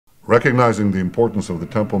recognizing the importance of the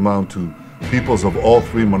Temple Mount to peoples of all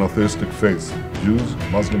three monotheistic faiths, Jews,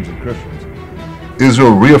 Muslims, and Christians,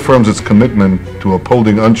 Israel reaffirms its commitment to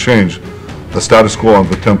upholding unchanged the status quo on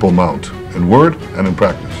the Temple Mount, in word and in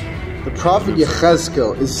practice. The prophet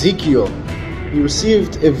Ezekiel, he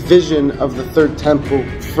received a vision of the third temple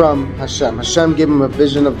from Hashem. Hashem gave him a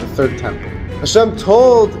vision of the third temple. Hashem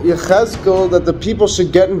told Ezekiel that the people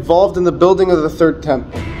should get involved in the building of the third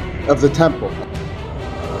temple,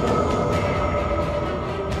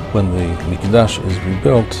 When the Mikdash is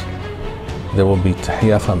rebuilt, there will be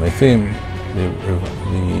Tahiyat HaMetim, the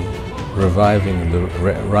reviving, the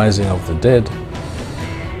rising of the dead,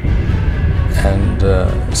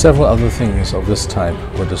 and several other things of this type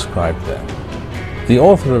were described there. The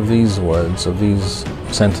author of these words, of these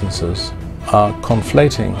sentences, are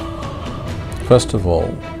conflating, first of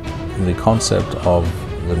all, the concept of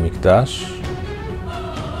the Mikdash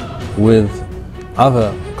with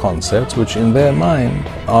other concepts which in their mind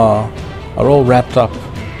are all wrapped up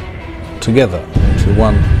together into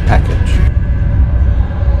one package.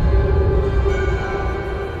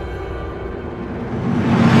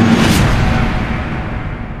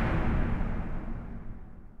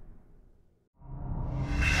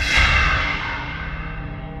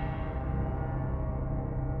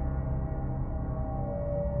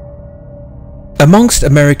 Amongst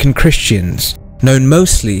American Christians, known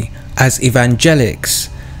mostly as evangelics,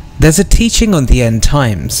 there's a teaching on the end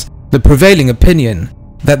times, the prevailing opinion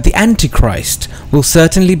that the Antichrist will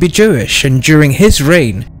certainly be Jewish, and during his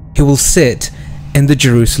reign he will sit in the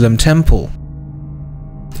Jerusalem temple.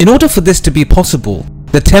 In order for this to be possible,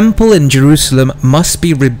 the temple in Jerusalem must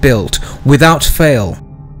be rebuilt without fail.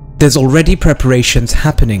 There's already preparations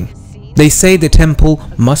happening. They say the temple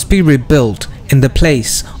must be rebuilt in the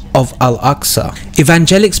place of Al-Aqsa.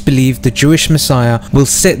 Evangelics believe the Jewish Messiah will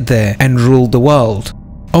sit there and rule the world,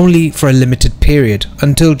 only for a limited period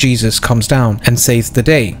until Jesus comes down and saves the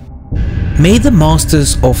day. May the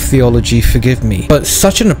masters of theology forgive me, but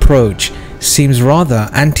such an approach seems rather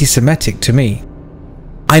anti-Semitic to me.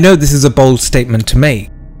 I know this is a bold statement to make,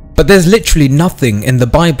 but there's literally nothing in the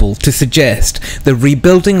Bible to suggest the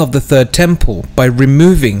rebuilding of the third temple by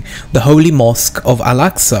removing the holy mosque of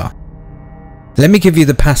Al-Aqsa. Let me give you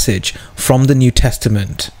the passage from the New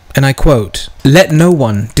Testament, and I quote, "Let no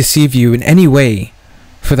one deceive you in any way,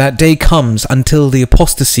 for that day comes until the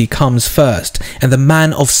apostasy comes first, and the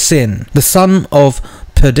man of sin, the son of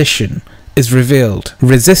perdition, is revealed,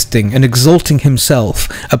 resisting and exalting himself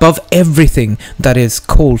above everything that is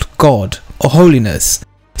called God or holiness,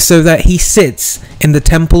 so that he sits in the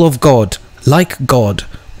temple of God like God,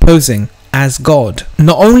 posing as God."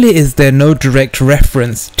 Not only is there no direct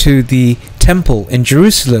reference to the temple in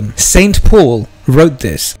Jerusalem, Saint Paul wrote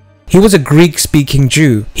this. He was a Greek-speaking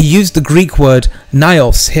Jew. He used the Greek word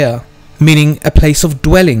naos here, meaning a place of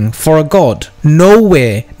dwelling for a god.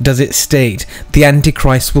 Nowhere does it state the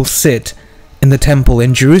Antichrist will sit in the temple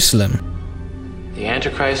in Jerusalem. The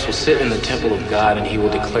Antichrist will sit in the temple of God, and he will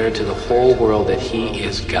declare to the whole world that he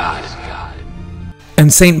is God.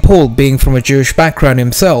 And St. Paul, being from a Jewish background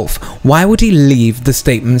himself, why would he leave the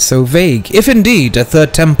statement so vague? If indeed a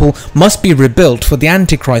third temple must be rebuilt for the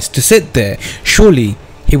Antichrist to sit there, surely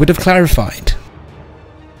he would have clarified.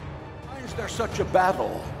 Why is there such a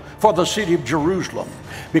battle for the city of Jerusalem?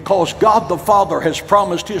 Because God the Father has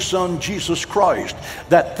promised his Son Jesus Christ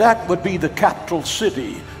that would be the capital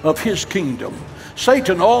city of his kingdom.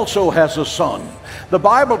 Satan also has a son. The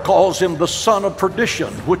Bible calls him the son of perdition,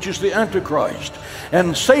 which is the Antichrist.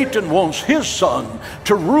 And Satan wants his son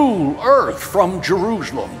to rule earth from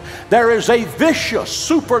Jerusalem. There is a vicious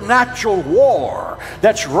supernatural war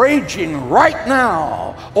that's raging right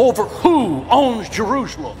now over who owns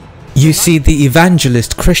Jerusalem. You see, the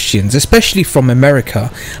evangelist Christians, especially from America,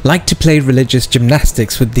 like to play religious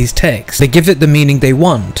gymnastics with these texts. They give it the meaning they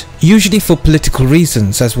want, usually for political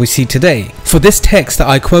reasons, as we see today. For this text that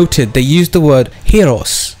I quoted, they used the word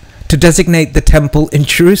hieros to designate the temple in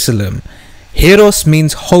Jerusalem. Hieros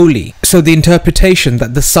means holy, so the interpretation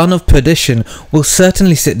that the son of perdition will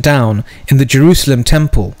certainly sit down in the Jerusalem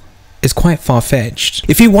temple is quite far-fetched.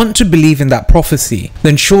 If you want to believe in that prophecy,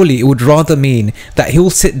 then surely it would rather mean that he will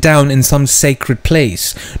sit down in some sacred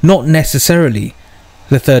place, not necessarily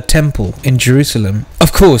the third temple in Jerusalem.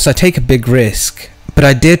 Of course, I take a big risk, but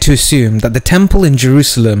I dare to assume that the temple in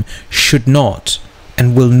Jerusalem should not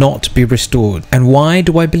and will not be restored. And why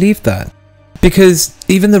do I believe that? Because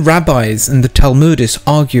even the rabbis and the Talmudists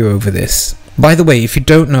argue over this. By the way, if you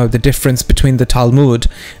don't know the difference between the Talmud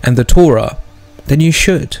and the Torah, then you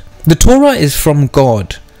should. The Torah is from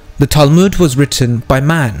God. The Talmud was written by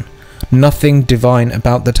man. nothing divine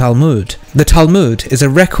about the Talmud. The Talmud is a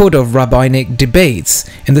record of rabbinic debates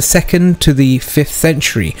in the 2nd to the 5th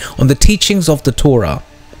century on the teachings of the Torah,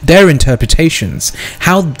 their interpretations,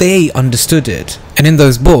 how they understood it. And in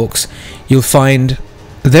those books, you'll find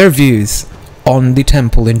their views on the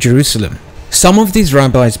temple in Jerusalem. Some of these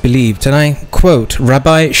rabbis believed, and I quote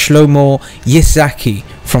Rabbi Shlomo Yitzhaki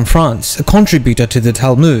from France, a contributor to the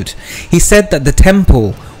Talmud. He said that the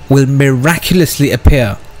temple will miraculously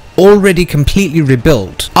appear, already completely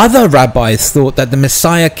rebuilt. Other rabbis thought that the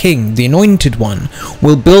Messiah King, the Anointed One,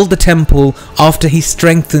 will build the temple after he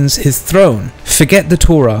strengthens his throne. Forget the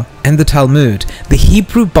Torah and the Talmud. The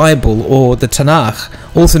Hebrew Bible, or the Tanakh,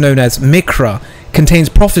 also known as Mikra, contains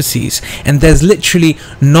prophecies, and there's literally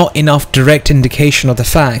not enough direct indication of the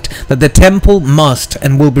fact that the temple must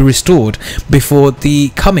and will be restored before the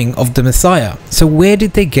coming of the Messiah. So where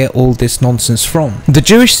did they get all this nonsense from? The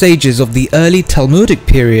Jewish sages of the early Talmudic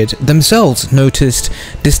period themselves noticed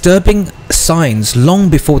disturbing signs long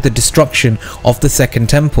before the destruction of the Second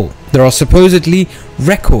Temple. There are supposedly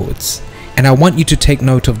records, and I want you to take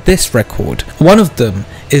note of this record. One of them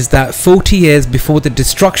is that 40 years before the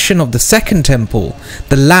destruction of the Second Temple,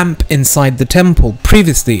 the lamp inside the temple,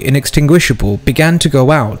 previously inextinguishable, began to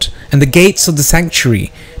go out, and the gates of the sanctuary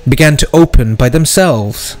began to open by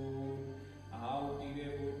themselves.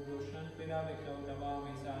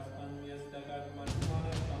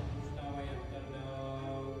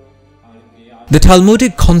 The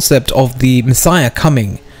Talmudic concept of the Messiah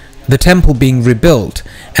coming, the temple being rebuilt,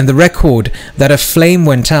 and the record that a flame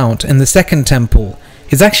went out in the Second Temple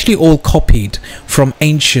is actually all copied from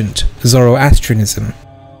ancient Zoroastrianism.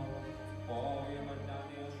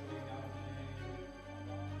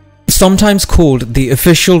 Sometimes called the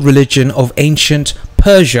official religion of ancient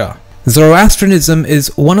Persia, Zoroastrianism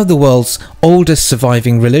is one of the world's oldest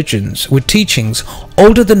surviving religions, with teachings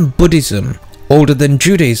older than Buddhism, older than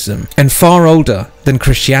Judaism, and far older than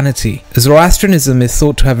Christianity. Zoroastrianism is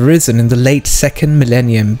thought to have arisen in the late 2nd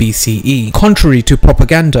millennium BCE. Contrary to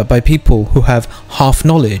propaganda by people who have half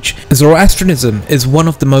knowledge, Zoroastrianism is one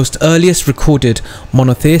of the most earliest recorded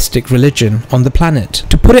monotheistic religion on the planet.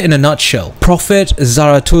 To put it in a nutshell, Prophet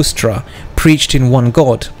Zarathustra preached in one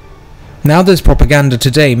God. Now there's propaganda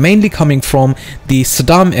today, mainly coming from the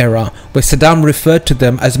Saddam era, where Saddam referred to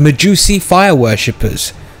them as Majusi fire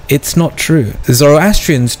worshippers. It's not true. The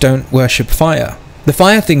Zoroastrians don't worship fire. The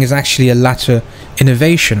fire thing is actually a latter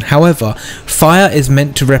innovation. However, fire is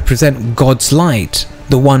meant to represent God's light,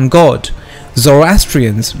 the one God.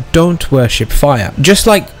 Zoroastrians don't worship fire. Just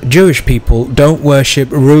like Jewish people don't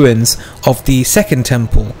worship ruins of the Second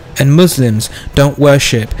Temple, and Muslims don't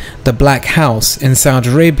worship the Black House in Saudi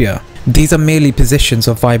Arabia. These are merely positions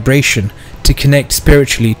of vibration to connect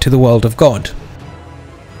spiritually to the world of God.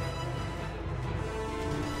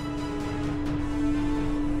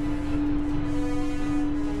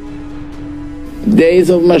 Days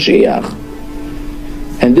of Mashiach.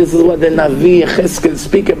 And this is what the Navi Cheskel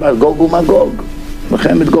speak about, Gog uMagog.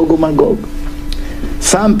 Mechemet Gog uMagog.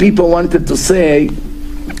 Some people wanted to say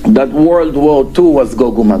that World War II was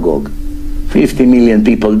Gog uMagog. 50 million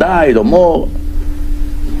people died or more.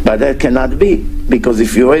 But that cannot be, because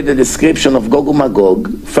if you read the description of Gog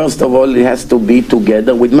uMagog, first of all, it has to be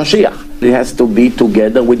together with Mashiach. It has to be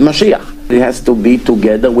together with Mashiach. It has to be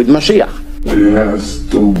together with Mashiach. It has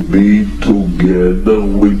to be together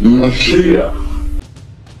with Mashiach.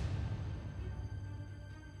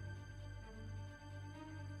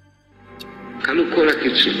 כלו כל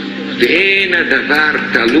הקיצור, ואין הדבר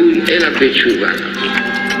תלוי אלא בתשובה.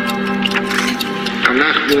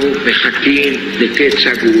 אנחנו מחכים לקץ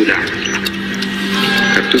הגאולה.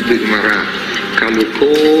 כתוב בגמרא, כלו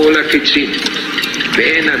כל הקיצים,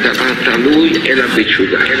 ואין הדבר תלוי אלא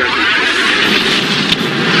בתשובה.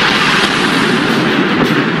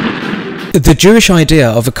 The Jewish idea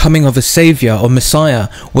of a coming of a savior or messiah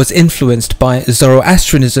was influenced by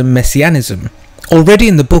Zoroastrianism messianism. Already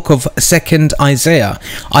in the book of 2nd Isaiah,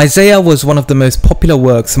 Isaiah was one of the most popular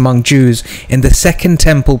works among Jews in the Second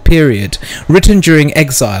Temple period. Written during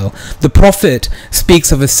exile, the prophet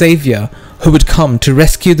speaks of a savior who would come to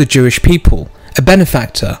rescue the Jewish people, a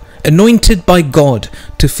benefactor, anointed by God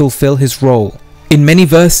to fulfill his role. In many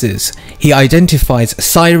verses, he identifies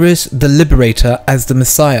Cyrus the Liberator as the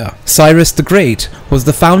Messiah. Cyrus the Great was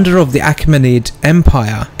the founder of the Achaemenid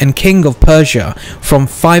Empire and king of Persia from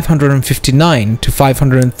 559 to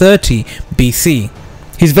 530 BC.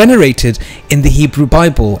 He's venerated in the Hebrew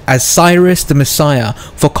Bible as Cyrus the Messiah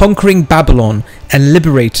for conquering Babylon and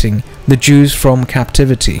liberating the Jews from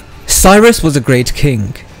captivity. Cyrus was a great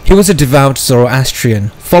king. He was a devout Zoroastrian,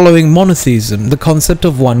 following monotheism, the concept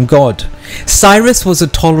of one god. Cyrus was a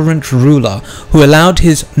tolerant ruler who allowed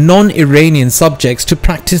his non-Iranian subjects to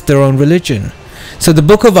practice their own religion. So the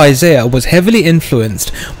book of Isaiah was heavily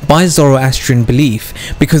influenced by Zoroastrian belief,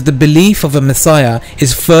 because the belief of a Messiah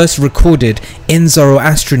is first recorded in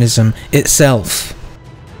Zoroastrianism itself.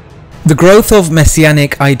 The growth of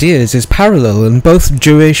messianic ideas is parallel in both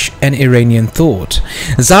Jewish and Iranian thought.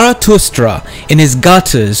 Zarathustra, in his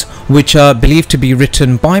Gathas, which are believed to be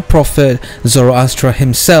written by Prophet Zoroaster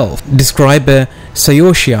himself, describe a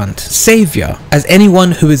SAOSHYANT, savior, as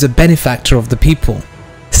anyone who is a benefactor of the people.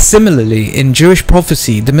 Similarly, in Jewish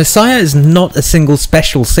prophecy, the Messiah is not a single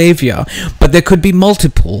special savior, but there could be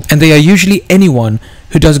multiple, and they are usually anyone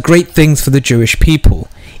who does great things for the Jewish people,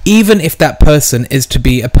 even if that person is to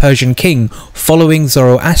be a Persian king following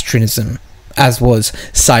Zoroastrianism, as was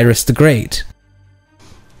Cyrus the Great.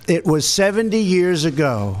 It was 70 years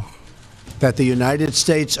ago that the United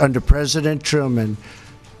States under President Truman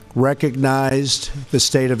recognized the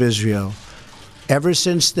State of Israel. Ever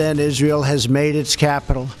since then, Israel has made its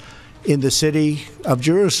capital in the city of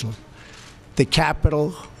Jerusalem, the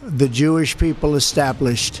capital the Jewish people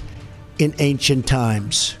established in ancient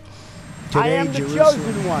times. Today, I am the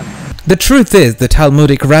chosen one. The truth is, the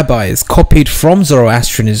Talmudic rabbis copied from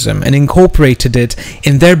Zoroastrianism and incorporated it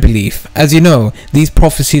in their belief. As you know, these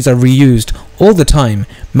prophecies are reused all the time,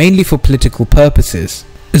 mainly for political purposes.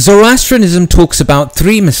 Zoroastrianism talks about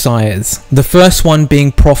three messiahs, the first one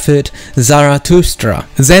being Prophet Zarathustra.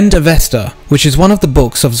 Zend-Avesta, which is one of the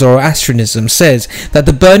books of Zoroastrianism, says that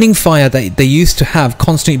the burning fire that they used to have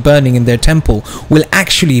constantly burning in their temple will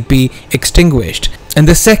actually be extinguished, and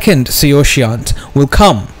the second SAOSHYANT will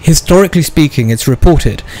come. Historically speaking, it's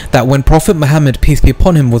reported that when Prophet Muhammad, peace be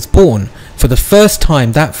upon him, was born, for the first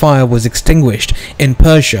time that fire was extinguished in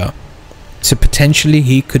Persia. So potentially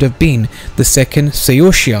he could have been the second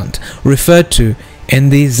SAOSHYANT referred to in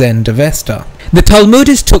the Zend-Avesta. The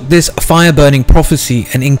Talmudists took this fire-burning prophecy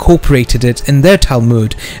and incorporated it in their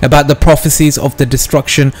Talmud about the prophecies of the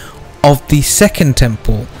destruction of the second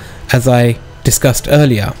temple, as I discussed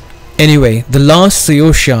earlier. Anyway, the last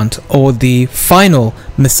SAOSHYANT, or the final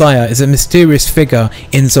Messiah, is a mysterious figure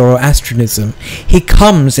in Zoroastrianism. He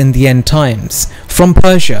comes in the end times, from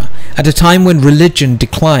Persia, at a time when religion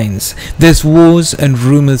declines. There's wars and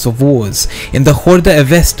rumors of wars. In the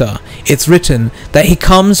Zend-Avesta, it's written that he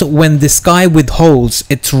comes when the sky withholds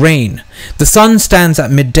its rain. The sun stands at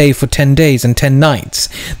midday for 10 days and 10 nights.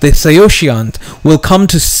 The SAOSHYANT will come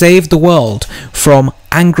to save the world from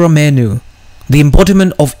Angramenu, the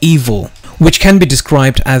embodiment of evil, which can be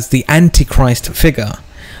described as the Antichrist figure.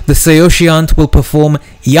 The SAOSHYANT will perform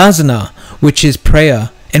Yasna, which is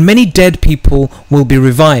prayer, and many dead people will be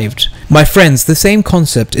revived. My friends, the same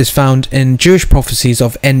concept is found in Jewish prophecies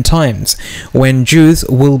of end times, when Jews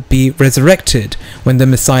will be resurrected when the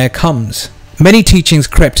Messiah comes. Many teachings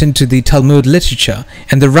crept into the Talmud literature,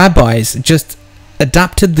 and the rabbis just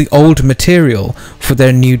adapted the old material for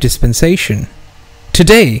their new dispensation.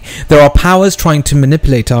 Today, there are powers trying to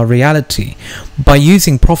manipulate our reality by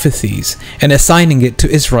using prophecies and assigning it to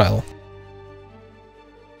Israel.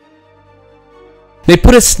 They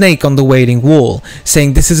put a snake on the Wailing Wall,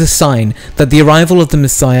 saying this is a sign that the arrival of the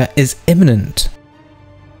Messiah is imminent.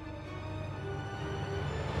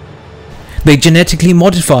 They genetically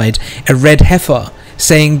modified a red heifer,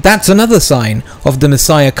 saying that's another sign of the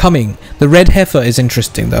Messiah coming. The red heifer is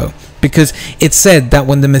interesting though, because it's said that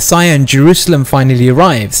when the Messiah in Jerusalem finally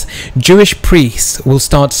arrives, Jewish priests will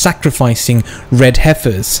start sacrificing red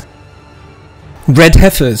heifers. Red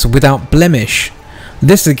heifers without blemish.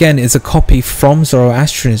 This again is a copy from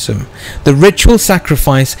Zoroastrianism. The ritual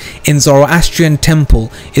sacrifice in Zoroastrian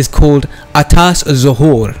temple is called Atas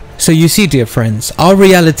Zohor. So you see, dear friends, our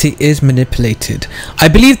reality is manipulated. I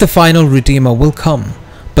believe the final Redeemer will come,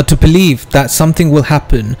 but to believe that something will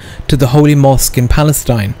happen to the Holy Mosque in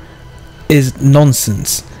Palestine is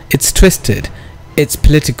nonsense. It's twisted, it's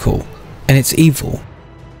political, and it's evil.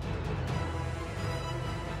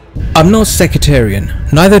 I'm not sectarian,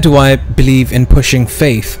 neither do I believe in pushing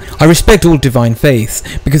faith. I respect all divine faiths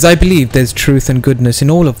because I believe there's truth and goodness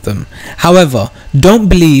in all of them. However, don't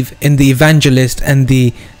believe in the evangelist and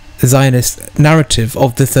the Zionist narrative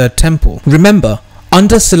of the Third Temple. Remember,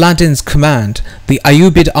 under Saladin's command, the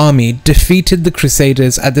Ayyubid army defeated the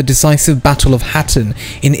Crusaders at the decisive Battle of Hattin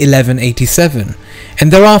in 1187,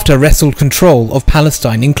 and thereafter wrestled control of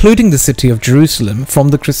Palestine, including the city of Jerusalem, from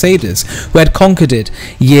the Crusaders, who had conquered it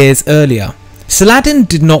years earlier. Saladin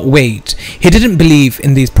did not wait. He didn't believe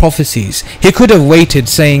in these prophecies. He could have waited,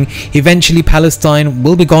 saying eventually Palestine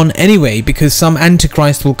will be gone anyway because some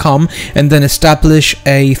Antichrist will come and then establish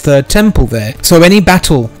a third temple there. So any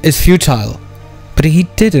battle is futile. But he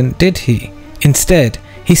didn't, did he? Instead,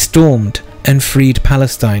 he stormed and freed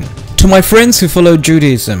Palestine. To my friends who follow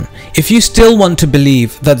Judaism, if you still want to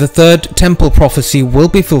believe that the third temple prophecy will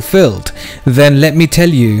be fulfilled, then let me tell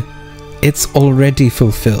you, it's already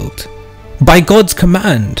fulfilled. By God's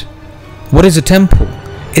command. What is a temple?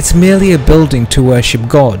 It's merely a building to worship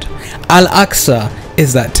God. Al-Aqsa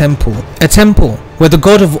is that temple. A temple where the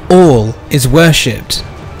God of all is worshipped.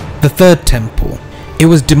 The third temple. It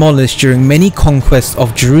was demolished during many conquests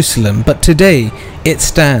of Jerusalem, but today it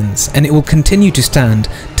stands and it will continue to stand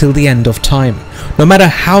till the end of time. No matter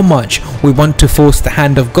how much we want to force the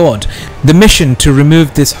hand of God, the mission to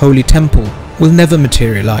remove this holy temple will never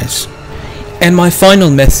materialize. And my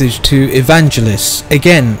final message to evangelists,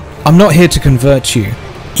 again, I'm not here to convert you.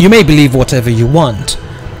 You may believe whatever you want,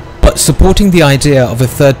 but supporting the idea of a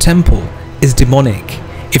third temple is demonic.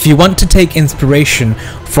 If you want to take inspiration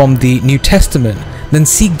from the New Testament, then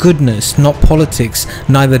see goodness, not politics,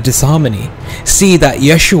 neither disharmony. See that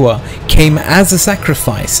Yeshua came as a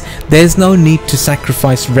sacrifice. There's no need to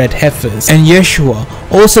sacrifice red heifers. And Yeshua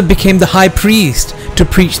also became the high priest to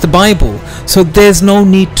preach the Bible. So there's no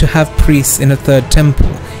need to have priests in a third temple.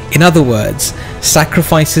 In other words,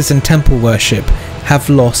 sacrifices and temple worship have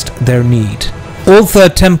lost their need. All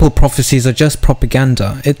third temple prophecies are just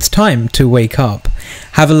propaganda. It's time to wake up.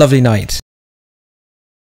 Have a lovely night.